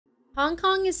Hong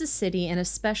Kong is a city and a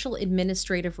special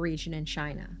administrative region in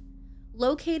China.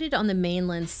 Located on the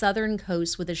mainland's southern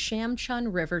coast with the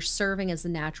Shamchun River serving as the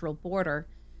natural border,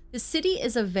 the city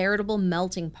is a veritable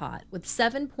melting pot with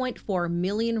 7.4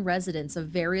 million residents of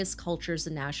various cultures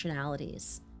and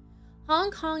nationalities. Hong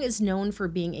Kong is known for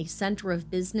being a center of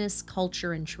business,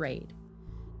 culture, and trade.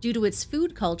 Due to its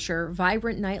food culture,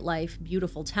 vibrant nightlife,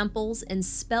 beautiful temples, and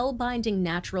spellbinding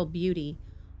natural beauty,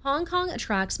 Hong Kong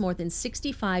attracts more than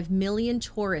 65 million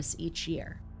tourists each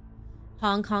year.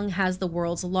 Hong Kong has the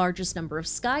world's largest number of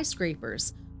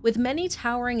skyscrapers, with many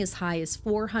towering as high as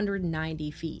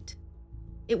 490 feet.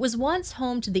 It was once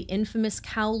home to the infamous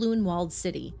Kowloon Walled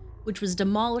City, which was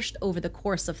demolished over the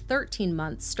course of 13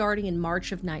 months starting in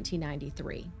March of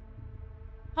 1993.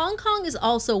 Hong Kong is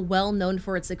also well known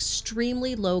for its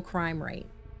extremely low crime rate.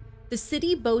 The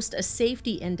city boasts a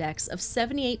safety index of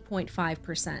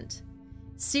 78.5%.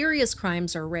 Serious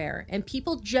crimes are rare, and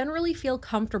people generally feel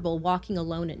comfortable walking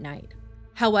alone at night.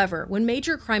 However, when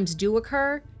major crimes do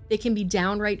occur, they can be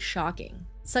downright shocking,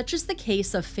 such as the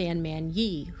case of Fan Man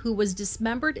Yi, who was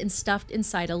dismembered and stuffed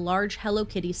inside a large Hello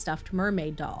Kitty stuffed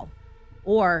mermaid doll.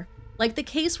 Or, like the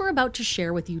case we're about to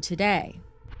share with you today.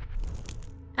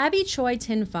 Abby Choi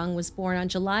Tin Fung was born on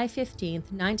July 15,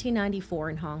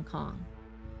 1994 in Hong Kong.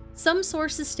 Some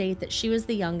sources state that she was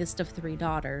the youngest of 3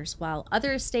 daughters, while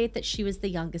others state that she was the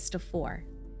youngest of 4.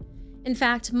 In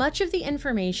fact, much of the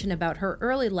information about her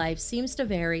early life seems to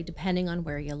vary depending on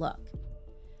where you look.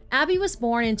 Abby was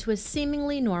born into a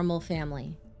seemingly normal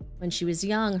family. When she was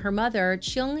young, her mother,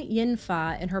 Chung Yin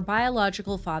Fa, and her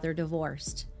biological father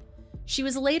divorced. She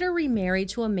was later remarried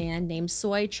to a man named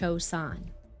Soi Cho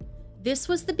San. This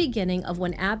was the beginning of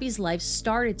when Abby's life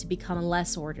started to become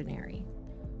less ordinary.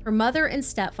 Her mother and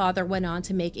stepfather went on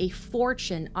to make a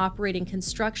fortune operating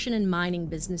construction and mining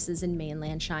businesses in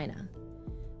mainland China.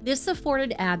 This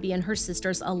afforded Abby and her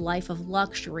sisters a life of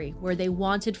luxury where they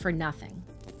wanted for nothing.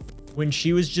 When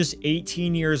she was just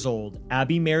 18 years old,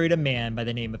 Abby married a man by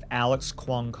the name of Alex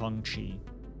Kwong Kong Chi.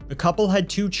 The couple had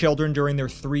 2 children during their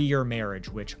 3-year marriage,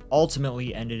 which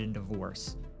ultimately ended in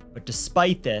divorce. But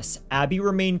despite this, Abby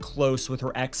remained close with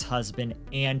her ex-husband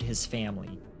and his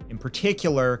family, in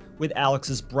particular with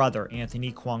Alex's brother,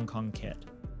 Anthony Kwong Kong Kit.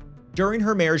 During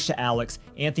her marriage to Alex,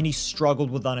 Anthony struggled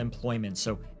with unemployment,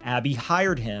 so Abby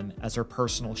hired him as her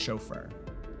personal chauffeur.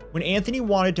 When Anthony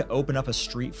wanted to open up a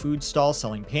street food stall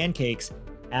selling pancakes,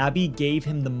 Abby gave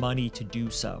him the money to do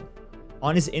so.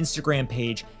 On his Instagram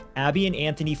page, Abby and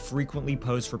Anthony frequently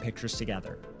posed for pictures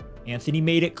together. Anthony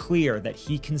made it clear that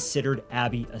he considered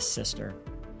Abby a sister.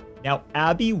 Now,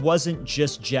 Abby wasn't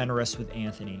just generous with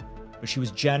Anthony, but she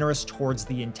was generous towards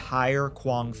the entire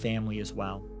Kwong family as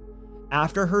well.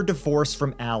 After her divorce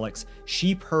from Alex,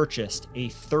 she purchased a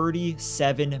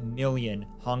 37 million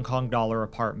Hong Kong dollar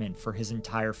apartment for his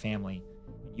entire family.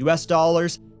 In US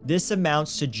dollars, this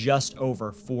amounts to just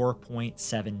over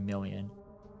 4.7 million.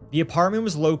 The apartment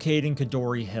was located in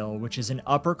Kadoorie Hill, which is an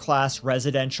upper-class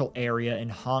residential area in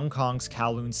Hong Kong's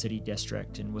Kowloon City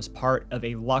district, and was part of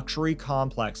a luxury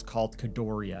complex called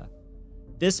Kadooria.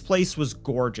 This place was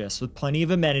gorgeous, with plenty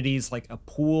of amenities like a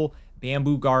pool,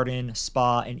 bamboo garden,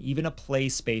 spa, and even a play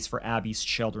space for Abby's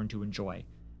children to enjoy.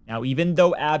 Now, even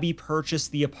though Abby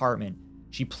purchased the apartment,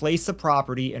 she placed the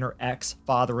property in her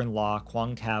ex-father-in-law,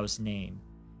 Kwong Kao's name.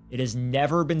 It has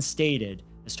never been stated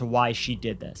as to why she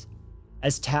did this.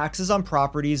 As taxes on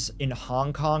properties in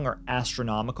Hong Kong are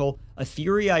astronomical, a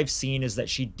theory I've seen is that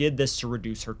she did this to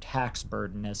reduce her tax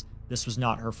burden, as this was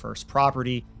not her first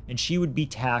property, and she would be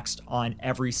taxed on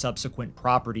every subsequent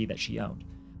property that she owned.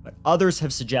 But others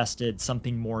have suggested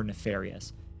something more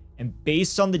nefarious. And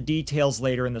based on the details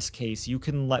later in this case, you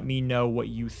can let me know what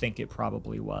you think it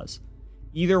probably was.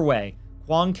 Either way,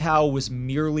 Kwong Kao was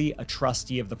merely a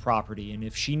trustee of the property, and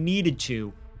if she needed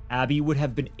to, Abby would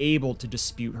have been able to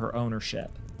dispute her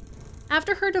ownership.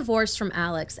 After her divorce from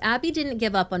Alex, Abby didn't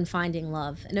give up on finding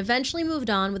love and eventually moved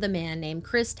on with a man named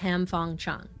Chris Tam Fong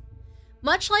Chung.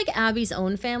 Much like Abby's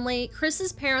own family,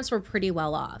 Chris's parents were pretty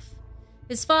well off.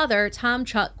 His father, Tam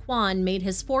Chuk Kwan, made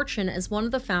his fortune as one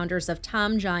of the founders of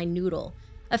Tam Jai Noodle,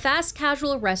 a fast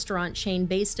casual restaurant chain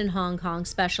based in Hong Kong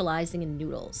specializing in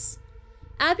noodles.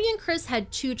 Abby and Chris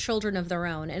had 2 children of their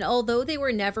own, and although they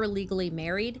were never legally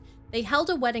married, they held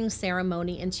a wedding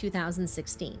ceremony in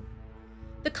 2016.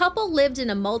 The couple lived in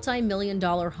a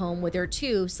multi-million-dollar home with their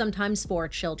 2, sometimes 4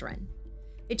 children.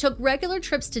 They took regular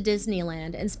trips to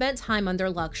Disneyland and spent time on their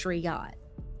luxury yacht.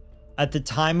 At the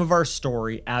time of our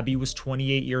story, Abby was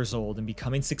 28 years old and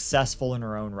becoming successful in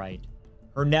her own right.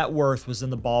 Her net worth was in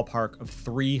the ballpark of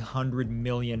 300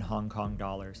 million Hong Kong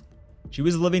dollars. She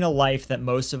was living a life that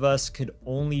most of us could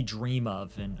only dream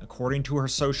of, and according to her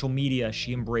social media,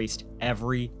 she embraced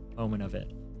every moment of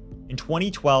it. In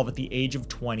 2012, at the age of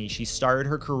 20, she started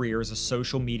her career as a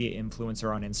social media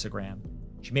influencer on Instagram.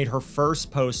 She made her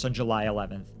first post on July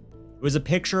 11th. It was a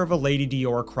picture of a Lady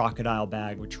Dior crocodile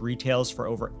bag, which retails for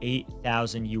over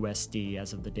 8,000 USD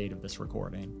as of the date of this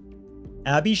recording.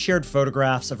 Abby shared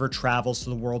photographs of her travels to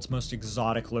the world's most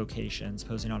exotic locations,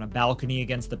 posing on a balcony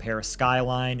against the Paris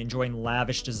skyline, enjoying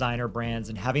lavish designer brands,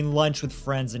 and having lunch with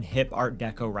friends in hip Art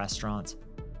Deco restaurants.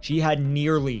 She had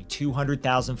nearly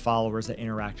 200,000 followers that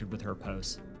interacted with her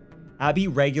posts. Abby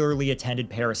regularly attended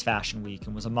Paris Fashion Week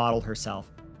and was a model herself.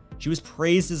 She was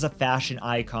praised as a fashion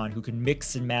icon who could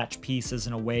mix and match pieces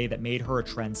in a way that made her a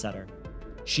trendsetter.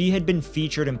 She had been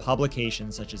featured in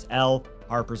publications such as Elle,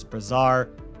 Harper's Bazaar,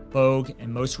 Vogue,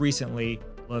 and most recently,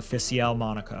 L'Officiel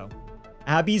Monaco.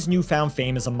 Abby's newfound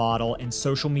fame as a model and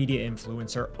social media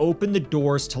influencer opened the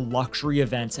doors to luxury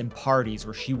events and parties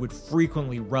where she would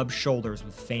frequently rub shoulders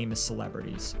with famous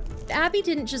celebrities. Abby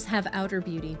didn't just have outer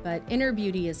beauty, but inner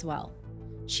beauty as well.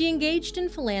 She engaged in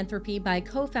philanthropy by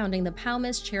co-founding the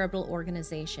Paumas Charitable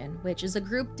Organization, which is a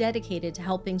group dedicated to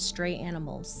helping stray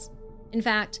animals. In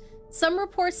fact, some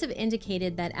reports have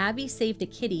indicated that Abby saved a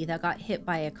kitty that got hit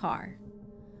by a car.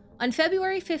 On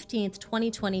February 15,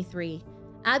 2023,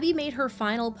 Abby made her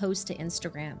final post to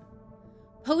Instagram.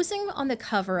 Posing on the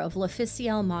cover of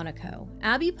L'Officiel Monaco,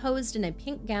 Abby posed in a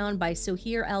pink gown by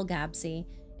Sohair El Gabsi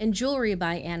and jewelry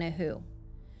by Anna Hu.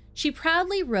 She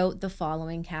proudly wrote the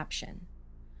following caption: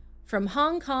 "From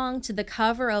Hong Kong to the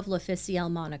cover of L'Officiel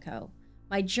Monaco,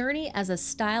 my journey as a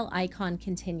style icon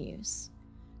continues.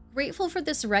 Grateful for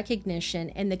this recognition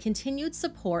and the continued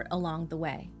support along the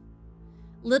way."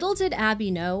 Little did Abby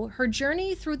know, her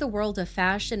journey through the world of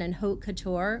fashion and haute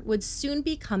couture would soon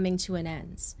be coming to an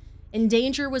end, and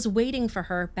danger was waiting for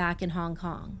her back in Hong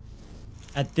Kong.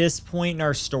 At this point in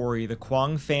our story, the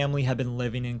Kwong family had been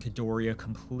living in Kadoria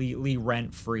completely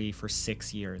rent-free for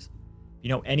 6 years. If you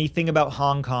know anything about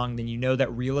Hong Kong, then you know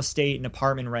that real estate and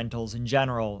apartment rentals in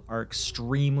general are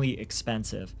extremely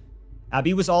expensive.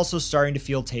 Abby was also starting to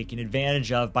feel taken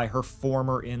advantage of by her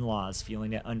former in-laws,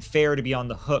 feeling it unfair to be on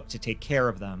the hook to take care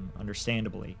of them,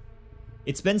 understandably.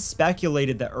 It's been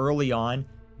speculated that early on,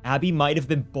 Abby might have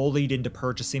been bullied into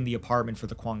purchasing the apartment for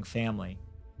the Kwong family.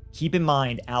 Keep in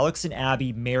mind, Alex and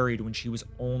Abby married when she was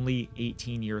only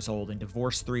 18 years old and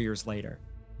divorced 3 years later.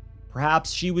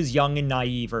 Perhaps she was young and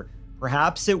naive, or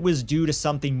perhaps it was due to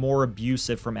something more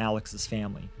abusive from Alex's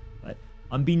family. But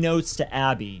unbeknownst to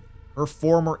Abby, her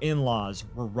former in-laws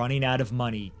were running out of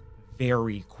money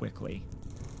very quickly.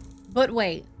 But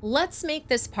wait, let's make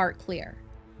this part clear.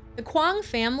 The Kwong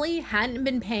family hadn't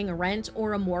been paying a rent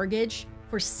or a mortgage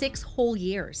for 6 whole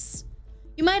years.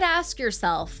 You might ask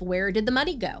yourself, where did the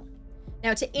money go?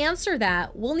 Now, to answer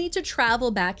that, we'll need to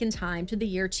travel back in time to the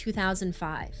year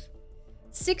 2005.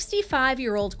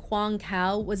 65-year-old Kwong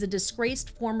Kao was a disgraced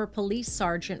former police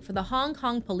sergeant for the Hong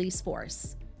Kong police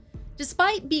force.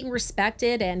 Despite being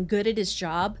respected and good at his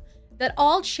job, that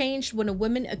all changed when a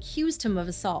woman accused him of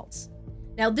assault.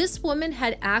 Now, this woman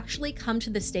had actually come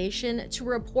to the station to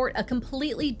report a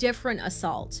completely different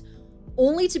assault,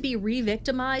 only to be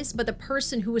re-victimized by the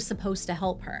person who was supposed to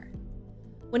help her.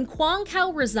 When Kwong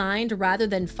Kao resigned rather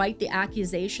than fight the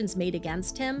accusations made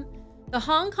against him, the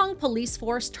Hong Kong police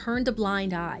force turned a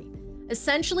blind eye,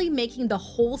 essentially making the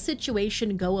whole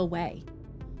situation go away.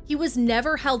 He was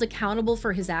never held accountable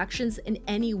for his actions in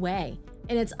any way,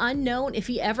 and it's unknown if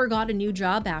he ever got a new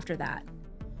job after that.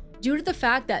 Due to the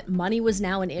fact that money was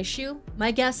now an issue,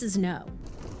 my guess is no.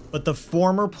 But the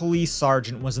former police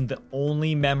sergeant wasn't the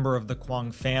only member of the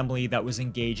Kwong family that was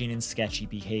engaging in sketchy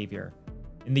behavior.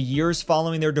 In the years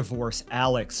following their divorce,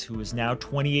 Alex, who is now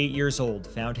 28 years old,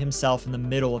 found himself in the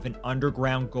middle of an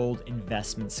underground gold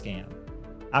investment scam.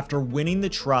 After winning the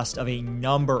trust of a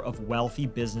number of wealthy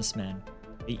businessmen,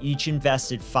 they each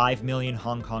invested 5 million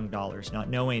Hong Kong dollars, not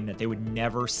knowing that they would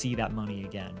never see that money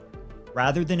again.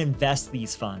 Rather than invest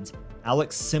these funds,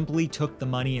 Alex simply took the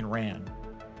money and ran.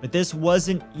 But this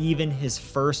wasn't even his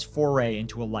first foray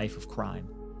into a life of crime.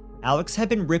 Alex had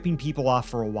been ripping people off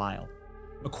for a while.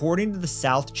 According to the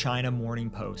South China Morning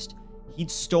Post, he'd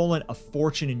stolen a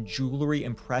fortune in jewelry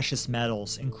and precious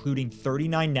metals, including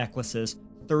 39 necklaces,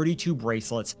 32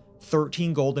 bracelets,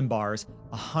 13 golden bars,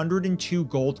 102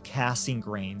 gold casting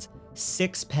grains,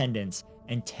 6 pendants,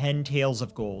 and 10 taels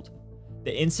of gold.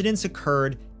 The incidents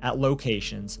occurred at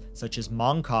locations such as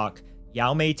Mong Kok,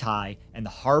 Yau Mei Tai, and the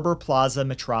Harbor Plaza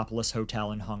Metropolis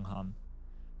Hotel in Hung Hom.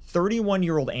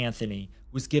 31-year-old Anthony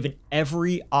was given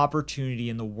every opportunity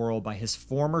in the world by his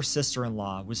former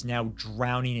sister-in-law, was now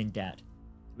drowning in debt.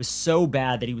 It was so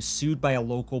bad that he was sued by a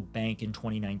local bank in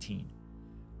 2019.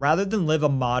 Rather than live a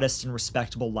modest and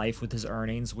respectable life with his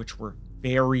earnings, which were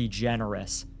very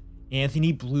generous,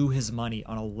 Anthony blew his money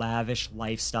on a lavish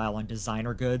lifestyle on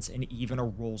designer goods and even a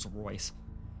Rolls Royce.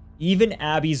 Even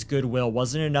Abby's goodwill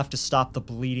wasn't enough to stop the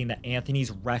bleeding that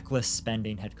Anthony's reckless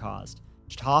spending had caused.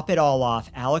 To top it all off,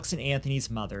 Alex and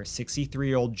Anthony's mother,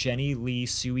 63-year-old Jenny Lee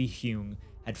Sui Hyung,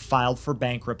 had filed for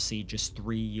bankruptcy just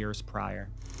 3 years prior.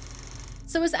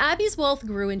 So as Abby's wealth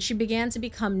grew and she began to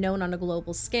become known on a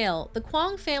global scale, the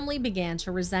Kwong family began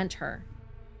to resent her.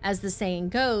 As the saying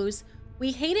goes,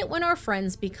 we hate it when our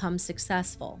friends become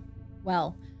successful.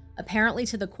 Well, apparently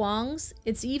to the Kwongs,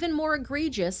 it's even more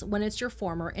egregious when it's your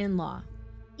former in-law.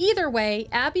 Either way,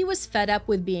 Abby was fed up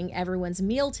with being everyone's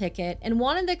meal ticket and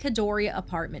wanted the Kadoria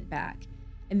apartment back.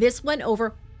 And this went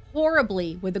over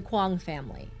horribly with the Kwong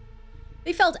family.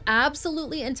 They felt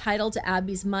absolutely entitled to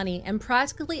Abby's money and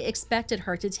practically expected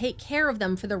her to take care of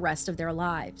them for the rest of their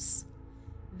lives.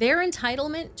 Their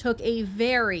entitlement took a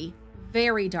very,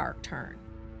 very dark turn.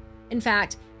 In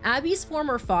fact, Abby's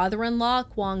former father-in-law,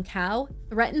 Kwong Kao,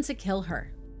 threatened to kill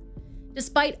her.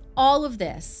 Despite all of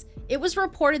this, it was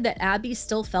reported that Abby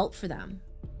still felt for them.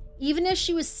 Even as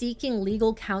she was seeking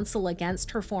legal counsel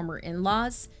against her former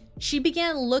in-laws, she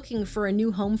began looking for a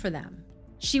new home for them.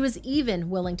 She was even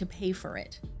willing to pay for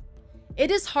it. It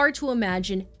is hard to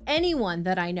imagine anyone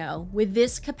that I know with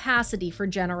this capacity for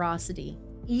generosity,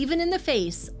 even in the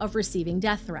face of receiving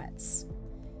death threats.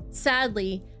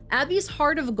 Sadly, Abby's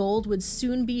heart of gold would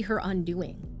soon be her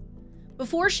undoing.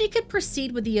 Before she could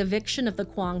proceed with the eviction of the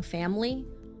Kwong family,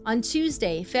 on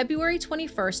Tuesday, February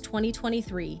 21st,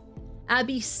 2023,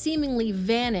 Abby seemingly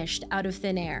vanished out of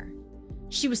thin air.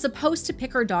 She was supposed to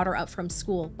pick her daughter up from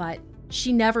school, but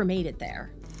she never made it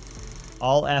there.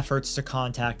 All efforts to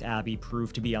contact Abby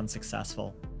proved to be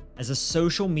unsuccessful. As a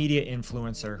social media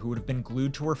influencer who would have been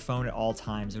glued to her phone at all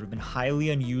times, it would have been highly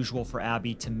unusual for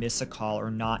Abby to miss a call or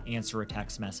not answer a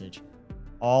text message.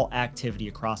 All activity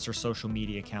across her social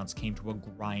media accounts came to a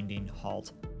grinding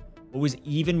halt. What was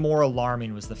even more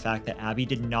alarming was the fact that Abby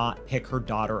did not pick her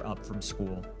daughter up from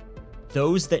school.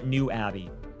 Those that knew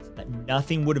Abby said that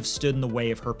nothing would have stood in the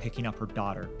way of her picking up her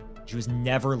daughter. She was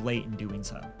never late in doing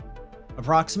so.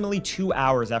 Approximately 2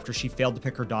 hours after she failed to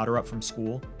pick her daughter up from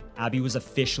school, Abby was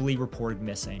officially reported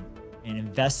missing, and an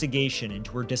investigation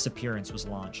into her disappearance was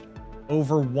launched.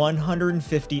 Over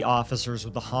 150 officers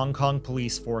with the Hong Kong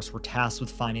police force were tasked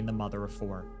with finding the mother of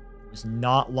four. It was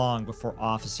not long before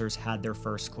officers had their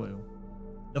first clue.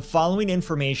 The following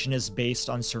information is based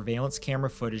on surveillance camera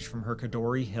footage from her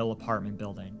Kadori Hill apartment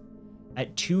building.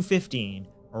 At 2:15,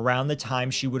 around the time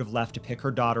she would have left to pick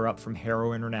her daughter up from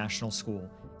Harrow International School,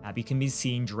 Abby can be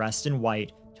seen dressed in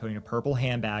white, towing a purple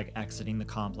handbag, exiting the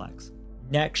complex.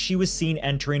 Next, she was seen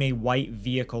entering a white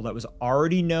vehicle that was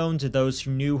already known to those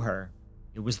who knew her.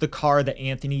 It was the car that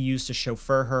Anthony used to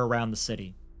chauffeur her around the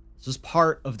city. This was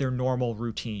part of their normal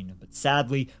routine, but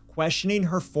sadly, questioning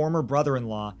her former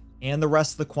brother-in-law and the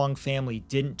rest of the Kwong family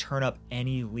didn't turn up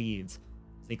any leads,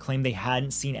 as they claimed they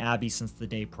hadn't seen Abby since the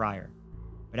day prior.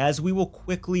 But as we will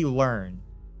quickly learn,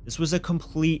 this was a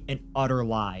complete and utter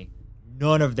lie.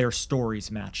 None of their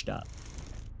stories matched up.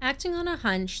 Acting on a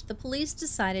hunch, the police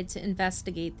decided to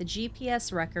investigate the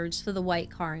GPS records for the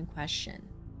white car in question.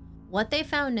 What they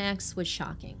found next was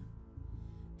shocking.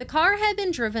 The car had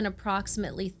been driven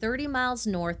approximately 30 miles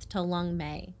north to Lung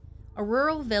Mei, a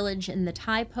rural village in the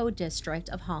Tai Po district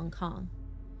of Hong Kong.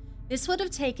 This would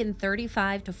have taken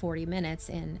 35 to 40 minutes,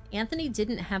 and Anthony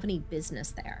didn't have any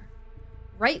business there.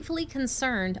 Rightfully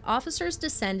concerned, officers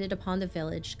descended upon the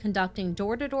village, conducting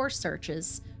door-to-door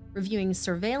searches, reviewing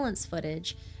surveillance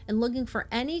footage, and looking for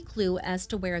any clue as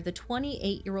to where the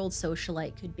 28-year-old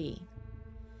socialite could be.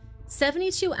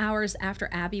 72 hours after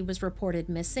Abby was reported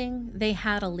missing, they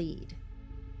had a lead.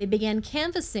 They began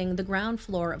canvassing the ground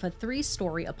floor of a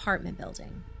 3-story apartment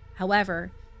building.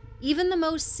 However, even the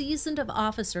most seasoned of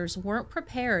officers weren't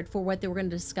prepared for what they were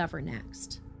going to discover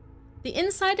next. The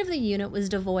inside of the unit was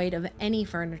devoid of any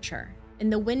furniture,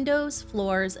 and the windows,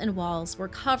 floors, and walls were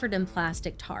covered in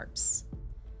plastic tarps.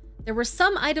 There were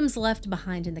some items left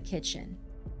behind in the kitchen.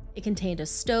 It contained a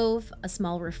stove, a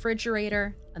small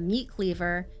refrigerator, a meat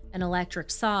cleaver, an electric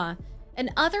saw,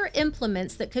 and other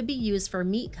implements that could be used for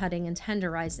meat cutting and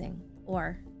tenderizing,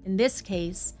 or, in this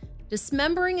case,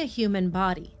 dismembering a human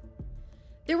body.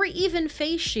 There were even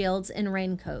face shields and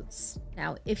raincoats.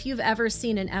 Now, if you've ever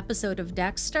seen an episode of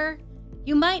Dexter,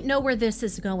 you might know where this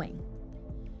is going.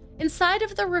 Inside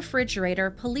of the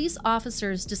refrigerator, police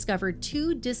officers discovered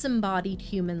 2 disembodied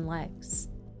human legs.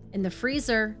 In the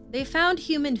freezer, they found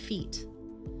human feet.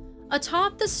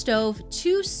 Atop the stove,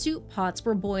 2 soup pots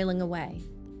were boiling away.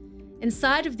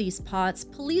 Inside of these pots,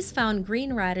 police found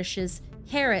green radishes,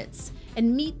 carrots,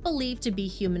 and meat believed to be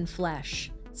human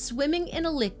flesh, swimming in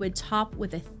a liquid topped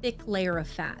with a thick layer of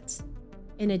fat.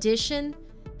 In addition,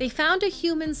 they found a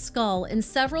human skull and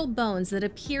several bones that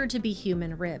appeared to be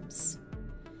human ribs.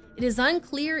 It is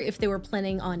unclear if they were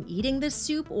planning on eating this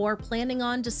soup or planning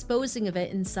on disposing of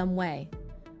it in some way,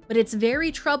 but it's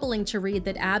very troubling to read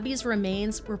that Abby's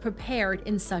remains were prepared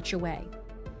in such a way.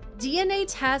 DNA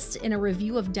tests and a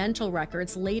review of dental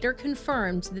records later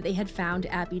confirmed that they had found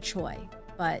Abby Choi,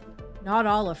 but not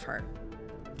all of her.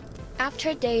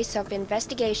 After days of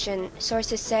investigation,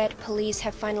 sources said police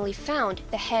have finally found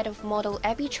the head of model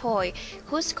Abby Choi,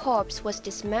 whose corpse was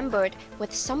dismembered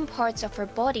with some parts of her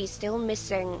body still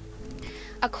missing.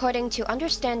 According to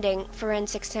understanding,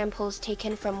 forensic samples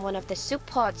taken from one of the soup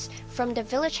pots from the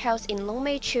village house in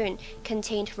Longmeichun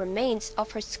contained remains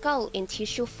of her skull in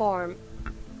tissue form.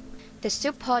 The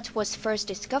soup pot was first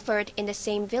discovered in the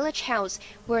same village house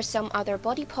where some other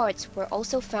body parts were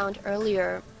also found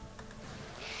earlier.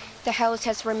 The house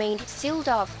has remained sealed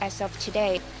off as of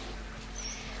today.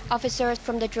 Officers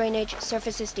from the Drainage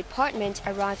Services Department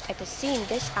arrived at the scene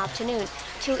this afternoon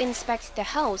to inspect the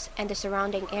house and the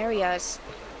surrounding areas.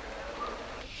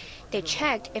 They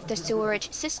checked if the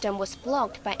sewerage system was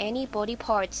blocked by any body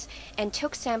parts and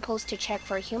took samples to check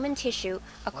for human tissue,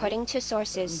 according to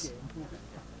sources.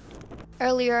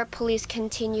 Earlier, police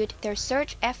continued their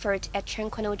search effort at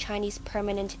Chengquanou Chinese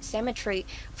Permanent Cemetery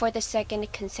for the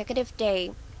second consecutive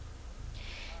day.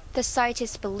 The site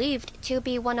is believed to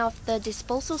be one of the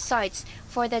disposal sites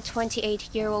for the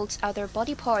 28-year-old's other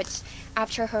body parts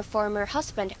after her former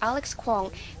husband Alex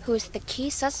Kwong, who is the key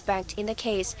suspect in the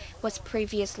case, was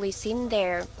previously seen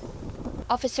there.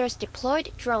 Officers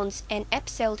deployed drones and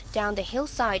abseiled down the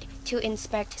hillside to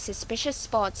inspect suspicious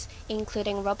spots,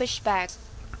 including rubbish bags.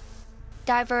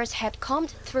 Divers had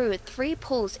combed through 3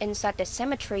 pools inside the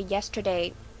cemetery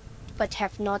yesterday, but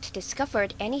have not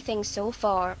discovered anything so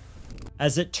far.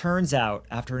 As it turns out,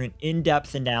 after an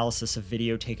in-depth analysis of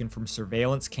video taken from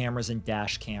surveillance cameras and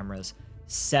dash cameras,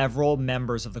 several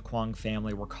members of the Kwong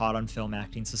family were caught on film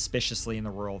acting suspiciously in the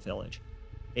rural village.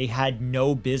 They had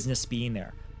no business being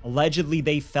there. Allegedly,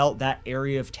 they felt that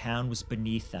area of town was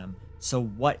beneath them. So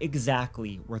what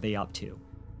exactly were they up to?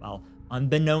 Well,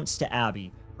 unbeknownst to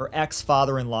Abby, her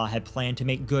ex-father-in-law had planned to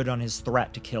make good on his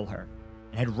threat to kill her,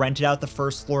 and had rented out the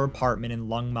first-floor apartment in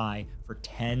Lung Mai for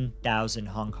 10,000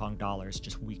 Hong Kong dollars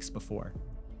just weeks before.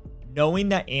 Knowing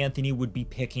that Anthony would be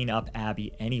picking up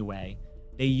Abby anyway,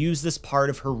 they used this part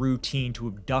of her routine to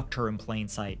abduct her in plain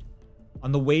sight.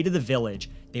 On the way to the village,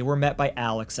 they were met by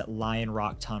Alex at Lion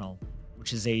Rock Tunnel,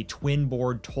 which is a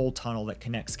twin-board toll tunnel that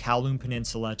connects Kowloon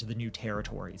Peninsula to the New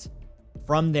Territories.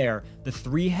 From there, the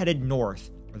 3 headed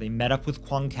north, where they met up with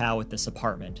Kwong Kao at this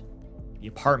apartment. The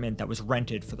apartment that was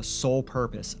rented for the sole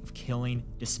purpose of killing,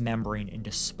 dismembering, and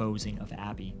disposing of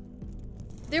Abby.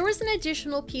 There was an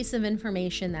additional piece of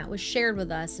information that was shared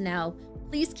with us. Now,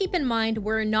 please keep in mind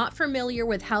we're not familiar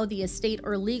with how the estate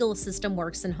or legal system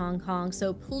works in Hong Kong,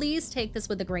 so please take this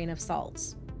with a grain of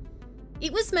salt.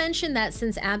 It was mentioned that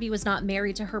since Abby was not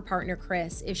married to her partner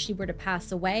Chris, if she were to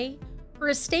pass away, her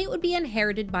estate would be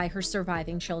inherited by her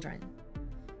surviving children.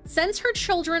 Since her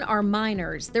children are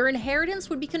minors, their inheritance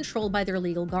would be controlled by their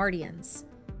legal guardians.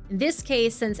 In this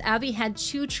case, since Abby had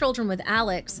 2 children with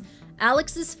Alex,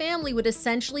 Alex's family would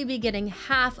essentially be getting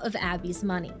half of Abby's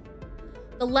money.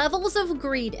 The levels of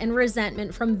greed and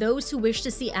resentment from those who wish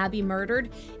to see Abby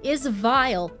murdered is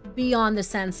vile beyond the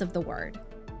sense of the word.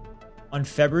 On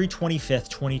February 25th,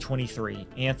 2023,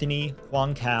 Anthony,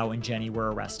 Kwong Kao, and Jenny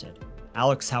were arrested.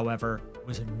 Alex, however,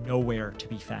 was nowhere to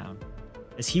be found.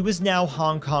 As he was now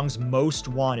Hong Kong's most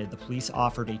wanted, the police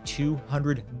offered a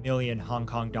 200 million Hong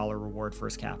Kong dollar reward for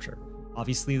his capture.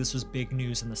 Obviously, this was big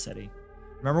news in the city.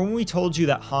 Remember when we told you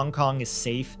that Hong Kong is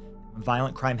safe? When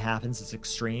violent crime happens, it's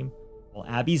extreme? Well,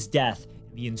 Abby's death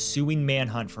and the ensuing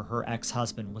manhunt for her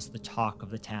ex-husband was the talk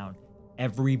of the town.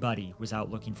 Everybody was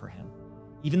out looking for him.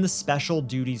 Even the Special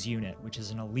Duties Unit, which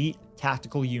is an elite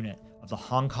tactical unit of the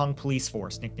Hong Kong police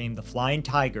force nicknamed the Flying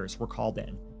Tigers, were called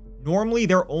in. Normally,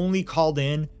 they're only called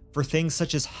in for things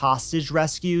such as hostage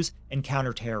rescues and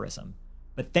counterterrorism.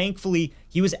 But thankfully,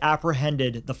 he was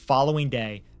apprehended the following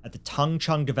day at the Tung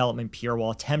Chung Development Pier while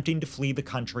attempting to flee the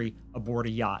country aboard a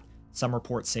yacht. Some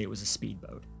reports say it was a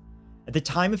speedboat. At the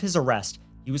time of his arrest,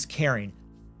 he was carrying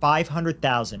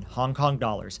 500,000 Hong Kong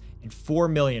dollars and 4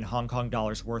 million Hong Kong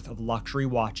dollars worth of luxury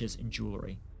watches and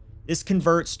jewelry. This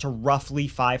converts to roughly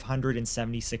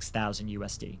 576,000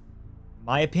 USD. In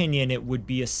my opinion, it would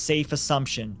be a safe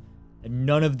assumption that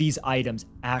none of these items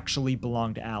actually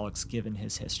belonged to Alex given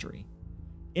his history.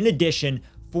 In addition,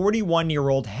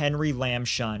 41-year-old Henry Lam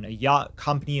Shun, a yacht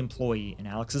company employee and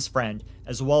Alex's friend,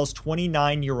 as well as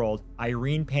 29-year-old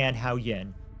Irene Pan Hao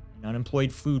Yin, an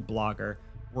unemployed food blogger,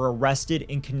 were arrested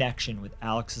in connection with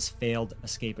Alex's failed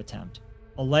escape attempt.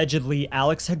 Allegedly,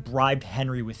 Alex had bribed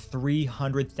Henry with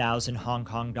 300,000 Hong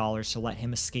Kong dollars to let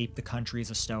him escape the country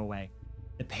as a stowaway.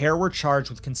 The pair were charged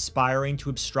with conspiring to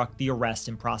obstruct the arrest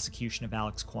and prosecution of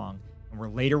Alex Kwong, and were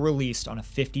later released on a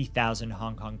 50,000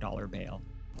 Hong Kong dollar bail.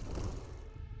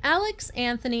 Alex,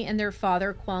 Anthony, and their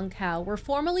father, Kwong Kao, were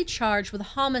formally charged with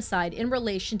homicide in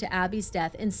relation to Abby's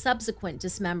death and subsequent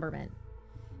dismemberment.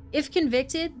 If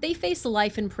convicted, they face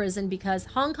life in prison because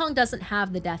Hong Kong doesn't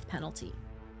have the death penalty.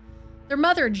 Their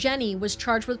mother, Jenny, was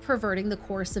charged with perverting the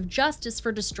course of justice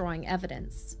for destroying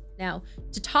evidence. Now,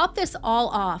 to top this all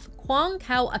off, Kwong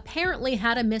Kao apparently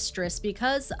had a mistress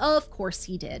because, of course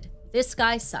he did. This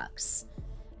guy sucks.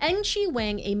 Eng Chi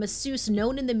Wang, a masseuse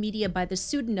known in the media by the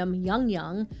pseudonym Young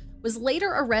Young, was later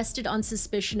arrested on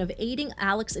suspicion of aiding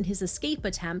Alex in his escape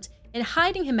attempt and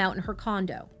hiding him out in her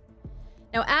condo.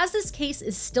 Now, as this case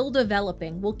is still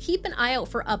developing, we'll keep an eye out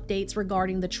for updates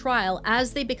regarding the trial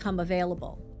as they become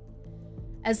available.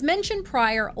 As mentioned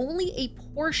prior, only a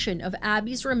portion of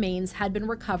Abby's remains had been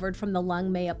recovered from the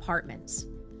Lung Mei apartments.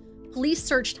 Police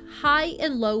searched high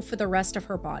and low for the rest of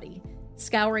her body,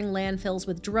 scouring landfills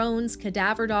with drones,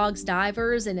 cadaver dogs,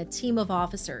 divers, and a team of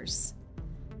officers.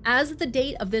 As of the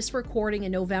date of this recording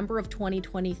in November of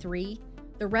 2023,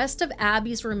 the rest of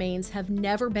Abby's remains have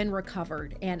never been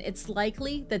recovered, and it's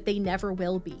likely that they never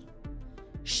will be.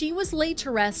 She was laid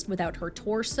to rest without her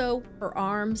torso, her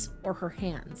arms, or her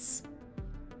hands.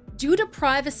 Due to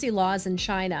privacy laws in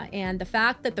China and the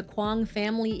fact that the Kwong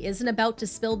family isn't about to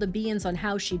spill the beans on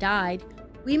how she died,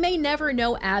 we may never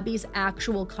know Abby's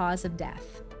actual cause of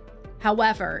death.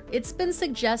 However, it's been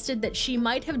suggested that she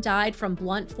might have died from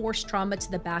blunt force trauma to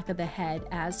the back of the head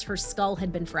as her skull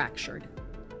had been fractured.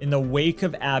 In the wake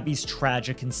of Abby's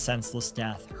tragic and senseless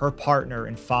death, her partner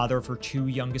and father of her two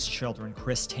youngest children,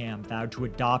 Chris Tam, vowed to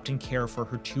adopt and care for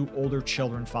her two older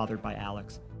children fathered by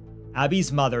Alex.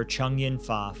 Abby's mother, Chung Yin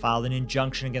Fa, filed an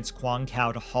injunction against Kwong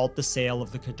Kao to halt the sale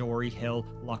of the Kadori Hill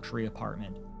luxury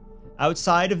apartment.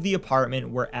 Outside of the apartment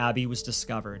where Abby was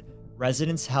discovered,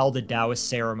 residents held a Taoist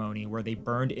ceremony where they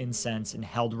burned incense and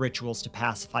held rituals to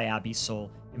pacify Abby's soul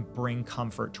and bring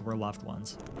comfort to her loved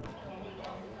ones.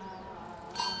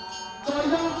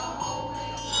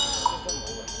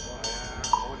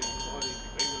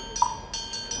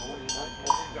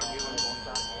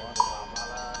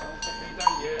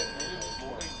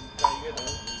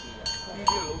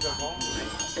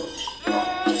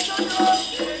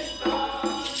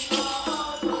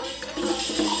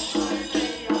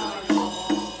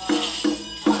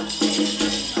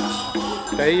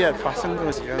第一日發生嗰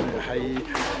個時間係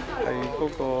嗰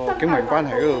個警民關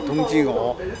係嗰度通知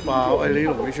我話：喂，你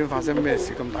龍尾村發生咩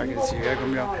事咁大件事嘅咁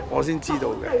樣，我先知道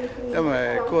嘅。因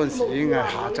為嗰陣時已經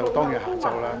係下晝，當日下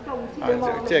晝啦，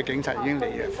即係警察已經嚟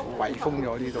圍封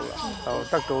咗呢度啦，就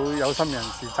得到有心人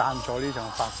士贊助呢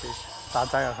場法事，打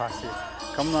齋嘅法事。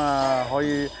咁啊，可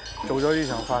以做咗呢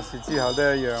場法事之後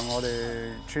咧，讓我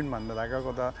哋村民大家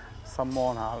覺得心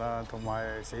安下啦，同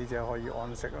埋死者可以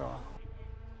安息啦。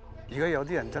如果有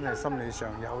啲人真係心理上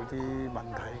有啲問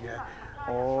題嘅，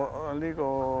我呢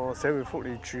個社會福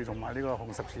利處同埋呢個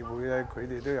紅十字會咧，佢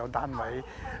哋都有單位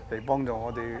嚟幫助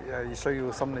我哋需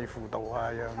要心理輔導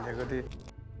啊，樣嘢嗰啲。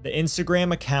The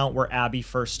Instagram account where Abby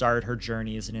first started her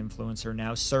journey as an influencer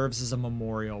now serves as a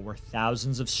memorial where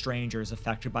thousands of strangers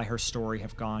affected by her story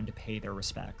have gone to pay their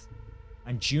respects.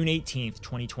 On June 18th,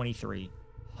 2023,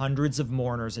 hundreds of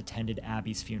mourners attended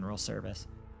Abby's funeral service.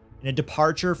 In a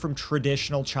departure from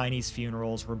traditional Chinese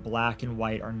funerals where black and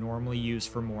white are normally used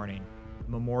for mourning,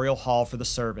 the memorial hall for the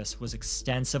service was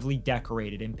extensively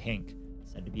decorated in pink,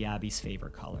 said to be Abby's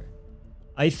favorite color.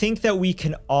 I think that we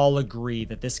can all agree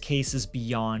that this case is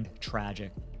beyond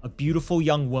tragic. A beautiful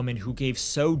young woman who gave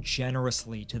so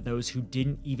generously to those who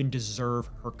didn't even deserve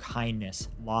her kindness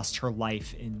lost her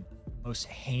life in the most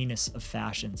heinous of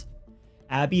fashions.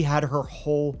 Abby had her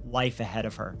whole life ahead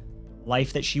of her.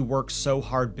 Life that she worked so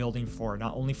hard building for,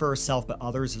 not only for herself, but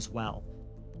others as well.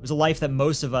 It was a life that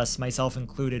most of us, myself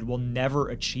included, will never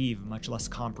achieve, much less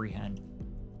comprehend.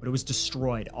 But it was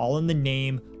destroyed, all in the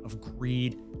name of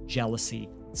greed, jealousy,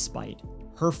 and spite.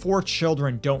 Her 4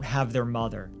 children don't have their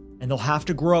mother, and they'll have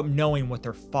to grow up knowing what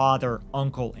their father,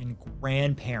 uncle, and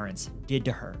grandparents did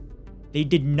to her. They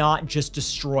did not just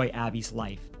destroy Abby's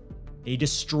life. They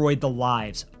destroyed the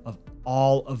lives of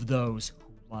all of those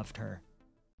who loved her.